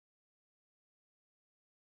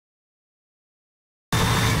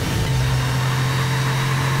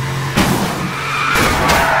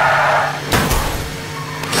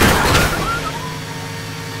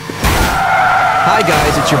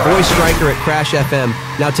it's your boy Stryker at Crash FM.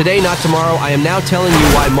 Now today, not tomorrow, I am now telling you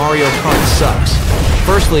why Mario Kart sucks.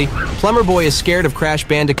 Firstly, Plumber Boy is scared of Crash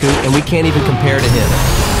Bandicoot and we can't even compare to him.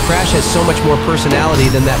 Crash has so much more personality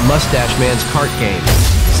than that mustache man's kart game.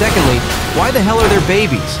 Secondly, why the hell are there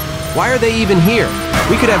babies? Why are they even here?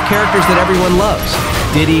 We could have characters that everyone loves.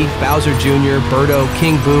 Diddy, Bowser Jr., Birdo,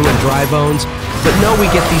 King Boo, and Dry Bones. But no, we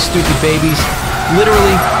get these stupid babies.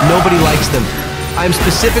 Literally, nobody likes them. I am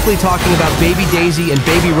specifically talking about Baby Daisy and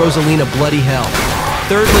Baby Rosalina bloody hell.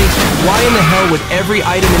 Thirdly, why in the hell would every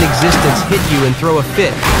item in existence hit you and throw a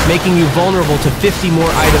fit, making you vulnerable to 50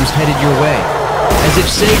 more items headed your way? As if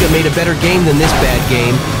Sega made a better game than this bad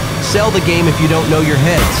game. Sell the game if you don't know your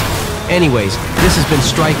heads. Anyways, this has been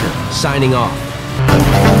Stryker, signing off.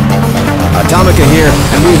 Atomika here,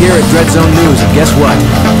 and we here at Dread Zone News, and guess what?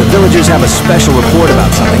 The villagers have a special report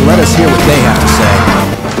about something. Let us hear what they have to say.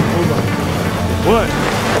 What?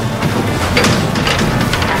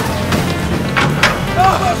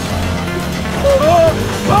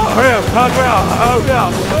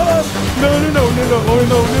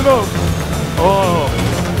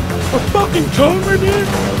 A fucking cover, dude?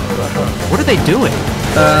 What are they doing?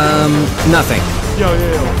 Nothing. Yeah,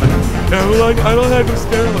 like, I don't have to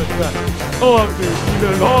stare like that. Oh,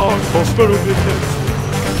 dude, hospital business.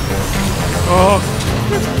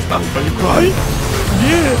 Are you crying?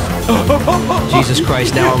 Yeah. Jesus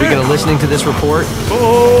Christ, now are we gonna listening to this report?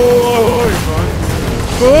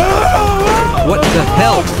 What the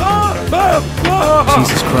hell?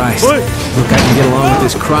 Jesus Christ. Look, I can get along with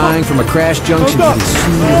this crying from a crash junction to this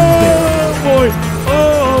Zulu.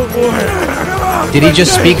 Did he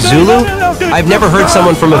just speak Zulu? I've never heard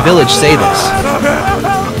someone from a village say this.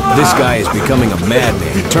 This guy is becoming a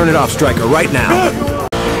madman. Turn it off, Stryker, right now.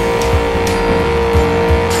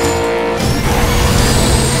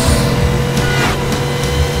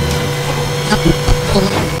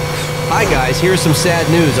 Hi guys, here's some sad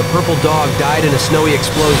news. A purple dog died in a snowy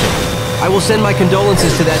explosion. I will send my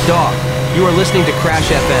condolences to that dog. You are listening to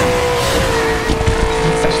Crash FM.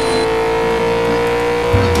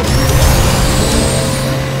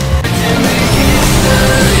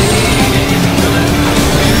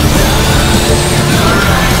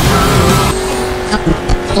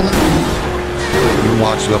 You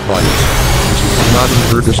watch the fights. This is not in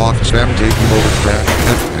Microsoft Sam taking over Crash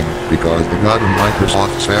FM, because the god of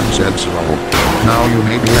Microsoft Sam said so. Now you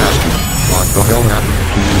may be asking, what the hell happened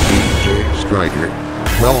to DJ Stryker?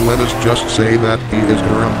 Well, let us just say that he is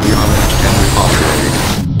currently on an extended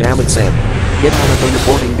holiday. Damn it, Sam. Get on the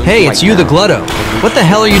reporting booth. Hey, it's you, the Glutto. What the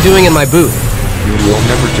hell are you doing in my booth? You will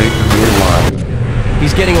never take me alive.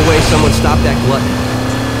 He's getting away. Someone stop that glutton.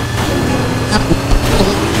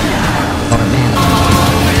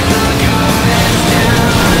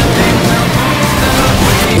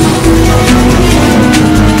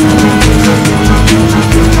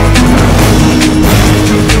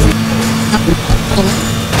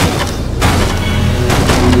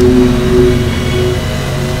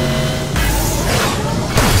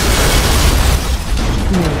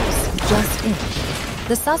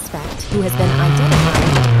 The suspect, who has been identified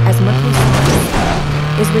as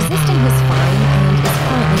is resisting his fine and is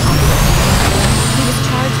currently on bail. He was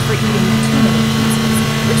charged for eating too many pizzas,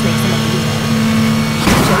 which makes him a vegan.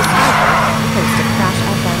 DJ Stryker, host of Crash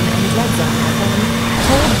FM and Dread Zone FM,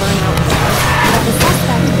 told Burnout that the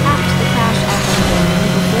suspect hacked the Crash FM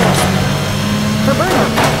domain before Sunday. For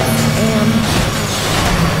Burnout,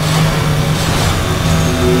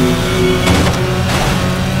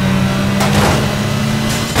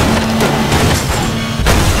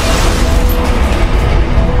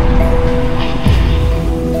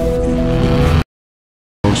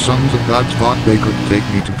 Sons of God thought they could take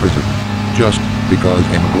me to prison, just because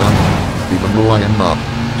I'm a glutton, even though I am not.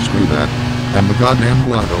 Screw that. I'm the goddamn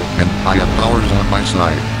glutto, and I have powers on my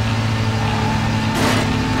side.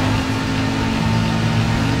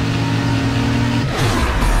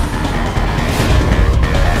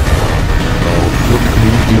 Oh, look at me,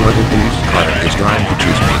 you little piece. Is trying to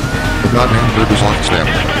choose me. The goddamn bird is on them.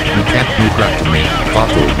 You can't do crap to me.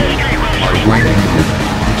 Foto. My brain needed.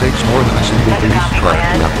 It takes more than a single police car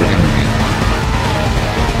to apprehend me.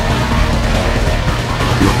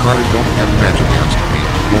 Your cars don't have magic against me.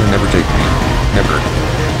 You'll never take me. Never.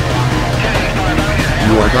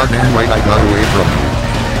 You are goddamn right, I got away from you.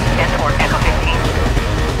 10-4, Echo 15.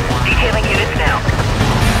 Detailing units now.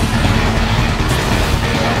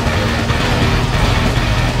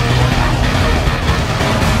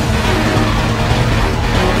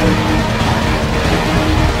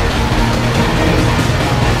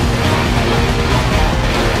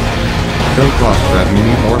 Tell Cross that you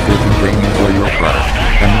need more freaking training for your crash.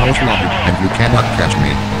 And no slopping, and you cannot catch me.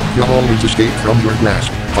 You'll always escape from your grasp.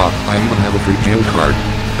 Fuck, I even have a free jail card.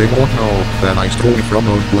 They won't know that I stole it from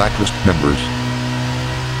those blacklist members.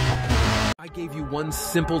 I gave you one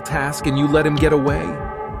simple task and you let him get away?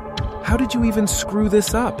 How did you even screw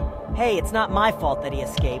this up? Hey, it's not my fault that he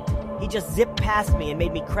escaped. He just zipped past me and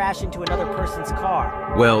made me crash into another person's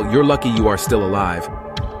car. Well, you're lucky you are still alive.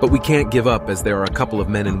 But we can't give up as there are a couple of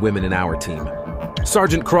men and women in our team.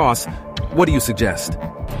 Sergeant Cross, what do you suggest?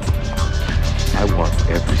 I want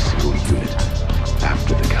every single unit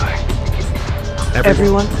after the guy.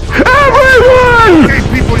 Everyone? Okay,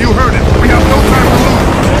 people, you heard it. We have no time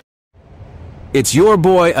to lose. It's your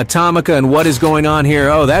boy, Atomika, and what is going on here?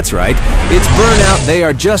 Oh, that's right. It's Burnout. They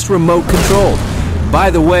are just remote controlled. By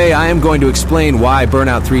the way, I am going to explain why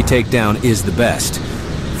Burnout 3 Takedown is the best.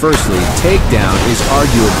 Firstly, Takedown is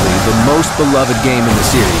arguably the most beloved game in the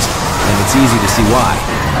series, and it's easy to see why.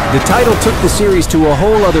 The title took the series to a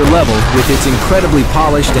whole other level with its incredibly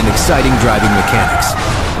polished and exciting driving mechanics.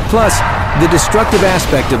 Plus, the destructive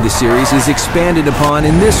aspect of the series is expanded upon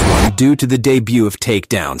in this one due to the debut of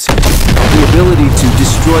takedowns. The ability to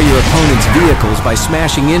destroy your opponent's vehicles by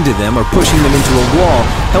smashing into them or pushing them into a wall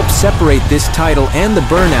helps separate this title and the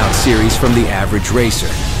Burnout series from the average racer.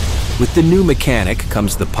 With the new mechanic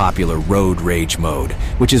comes the popular Road Rage mode,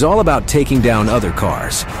 which is all about taking down other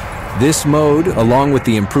cars. This mode, along with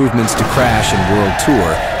the improvements to Crash and World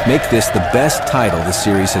Tour, make this the best title the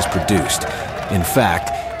series has produced. In fact,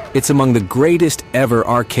 it's among the greatest ever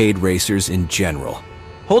arcade racers in general.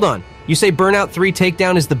 Hold on, you say Burnout 3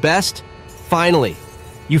 Takedown is the best? Finally.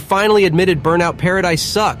 You finally admitted Burnout Paradise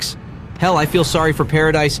sucks. Hell, I feel sorry for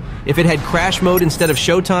Paradise. If it had Crash mode instead of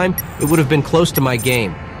Showtime, it would have been close to my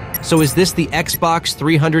game. So is this the Xbox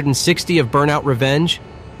 360 of Burnout Revenge?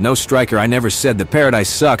 No, Stryker, I never said that Paradise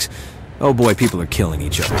sucks. Oh boy, people are killing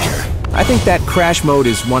each other here. I think that Crash mode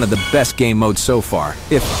is one of the best game modes so far,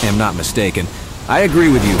 if I'm not mistaken. I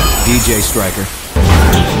agree with you, DJ Stryker.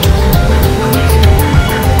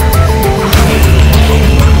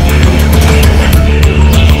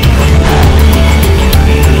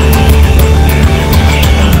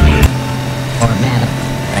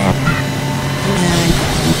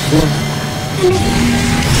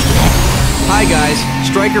 Hi guys,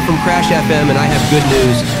 Stryker from Crash FM, and I have good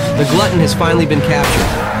news. The glutton has finally been captured.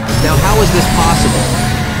 Now how is this possible?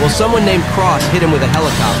 Well, someone named Cross hit him with a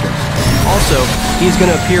helicopter. Also, he's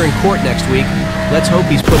going to appear in court next week. Let's hope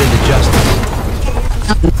he's put into justice.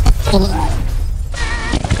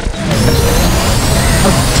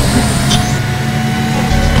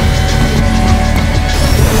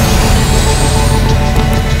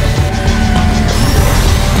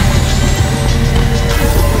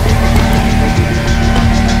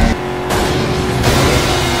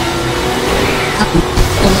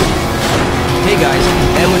 Hey guys,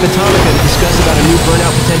 and with Atomika to discuss about a new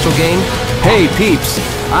Burnout potential game. Hey peeps,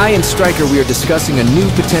 I and Stryker, we are discussing a new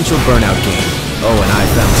potential Burnout game. Oh, and I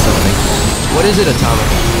found something. What is it,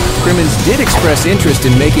 Atomika? Crimmins did express interest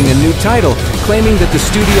in making a new title, claiming that the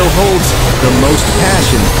studio holds the most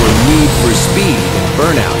passion for Need for Speed in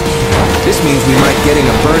Burnout. This means we might getting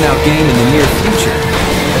a Burnout game in the near future.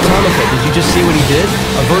 Atomika, did you just see what he did?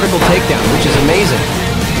 A vertical takedown, which is amazing.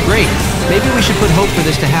 Great, maybe we should put hope for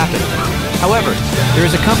this to happen. However, there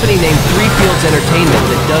is a company named Three Fields Entertainment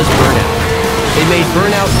that does Burnout. They made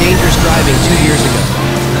Burnout Dangerous Driving 2 years ago.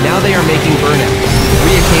 Now they are making Burnout,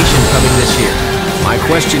 Reoccasion coming this year. My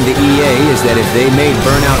question to EA is that if they made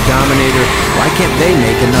Burnout Dominator, why can't they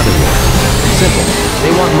make another one? Simple. They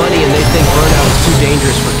want money and they think Burnout is too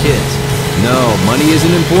dangerous for kids. No, money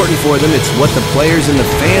isn't important for them. It's what the players and the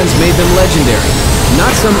fans made them legendary.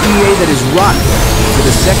 Not some EA that is rotten. For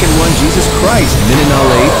the second one, Jesus Christ,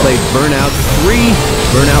 Mininale played Burnout 3,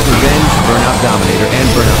 Burnout Revenge, Burnout Dominator, and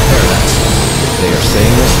Burnout Paradise. If they are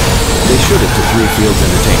saying this, they should have to Three Fields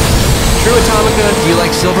Entertainment. True, Atomika, do you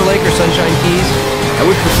like Silver Lake or Sunshine Keys? I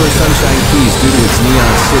would prefer Sunshine Keys due to its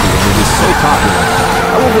neon city, and it is so popular.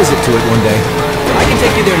 I will visit to it one day. I can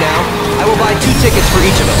take you there now. I will buy 2 tickets for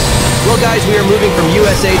each of us. Well, guys, we are moving from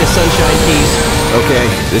USA to Sunshine Keys. Okay,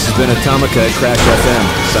 this has been Atomika at Crash FM,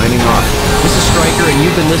 signing off. This is Stryker, and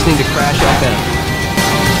you've been listening to Crash FM.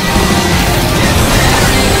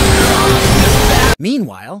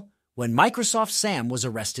 Meanwhile, when Microsoft Sam was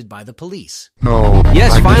arrested by the police. No.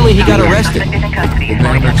 Yes, finally he got arrested.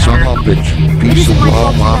 Damn son of a bitch. Piece of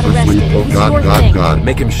law, obviously. Oh God.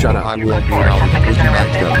 Make him shut up. I will be out of prison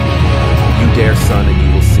after. You dare, son, and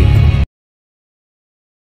you will see.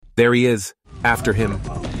 There he is. After him.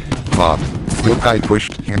 Bob, look, I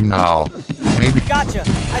pushed him now. Maybe. Gotcha!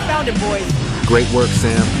 I found him, boys! Great work,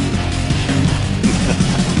 Sam.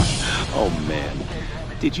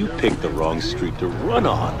 Did you pick the wrong street to run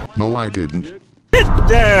on? No, I didn't. Sit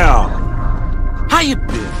down! How you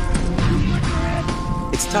been?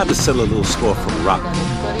 It's time to settle a little score from Rock.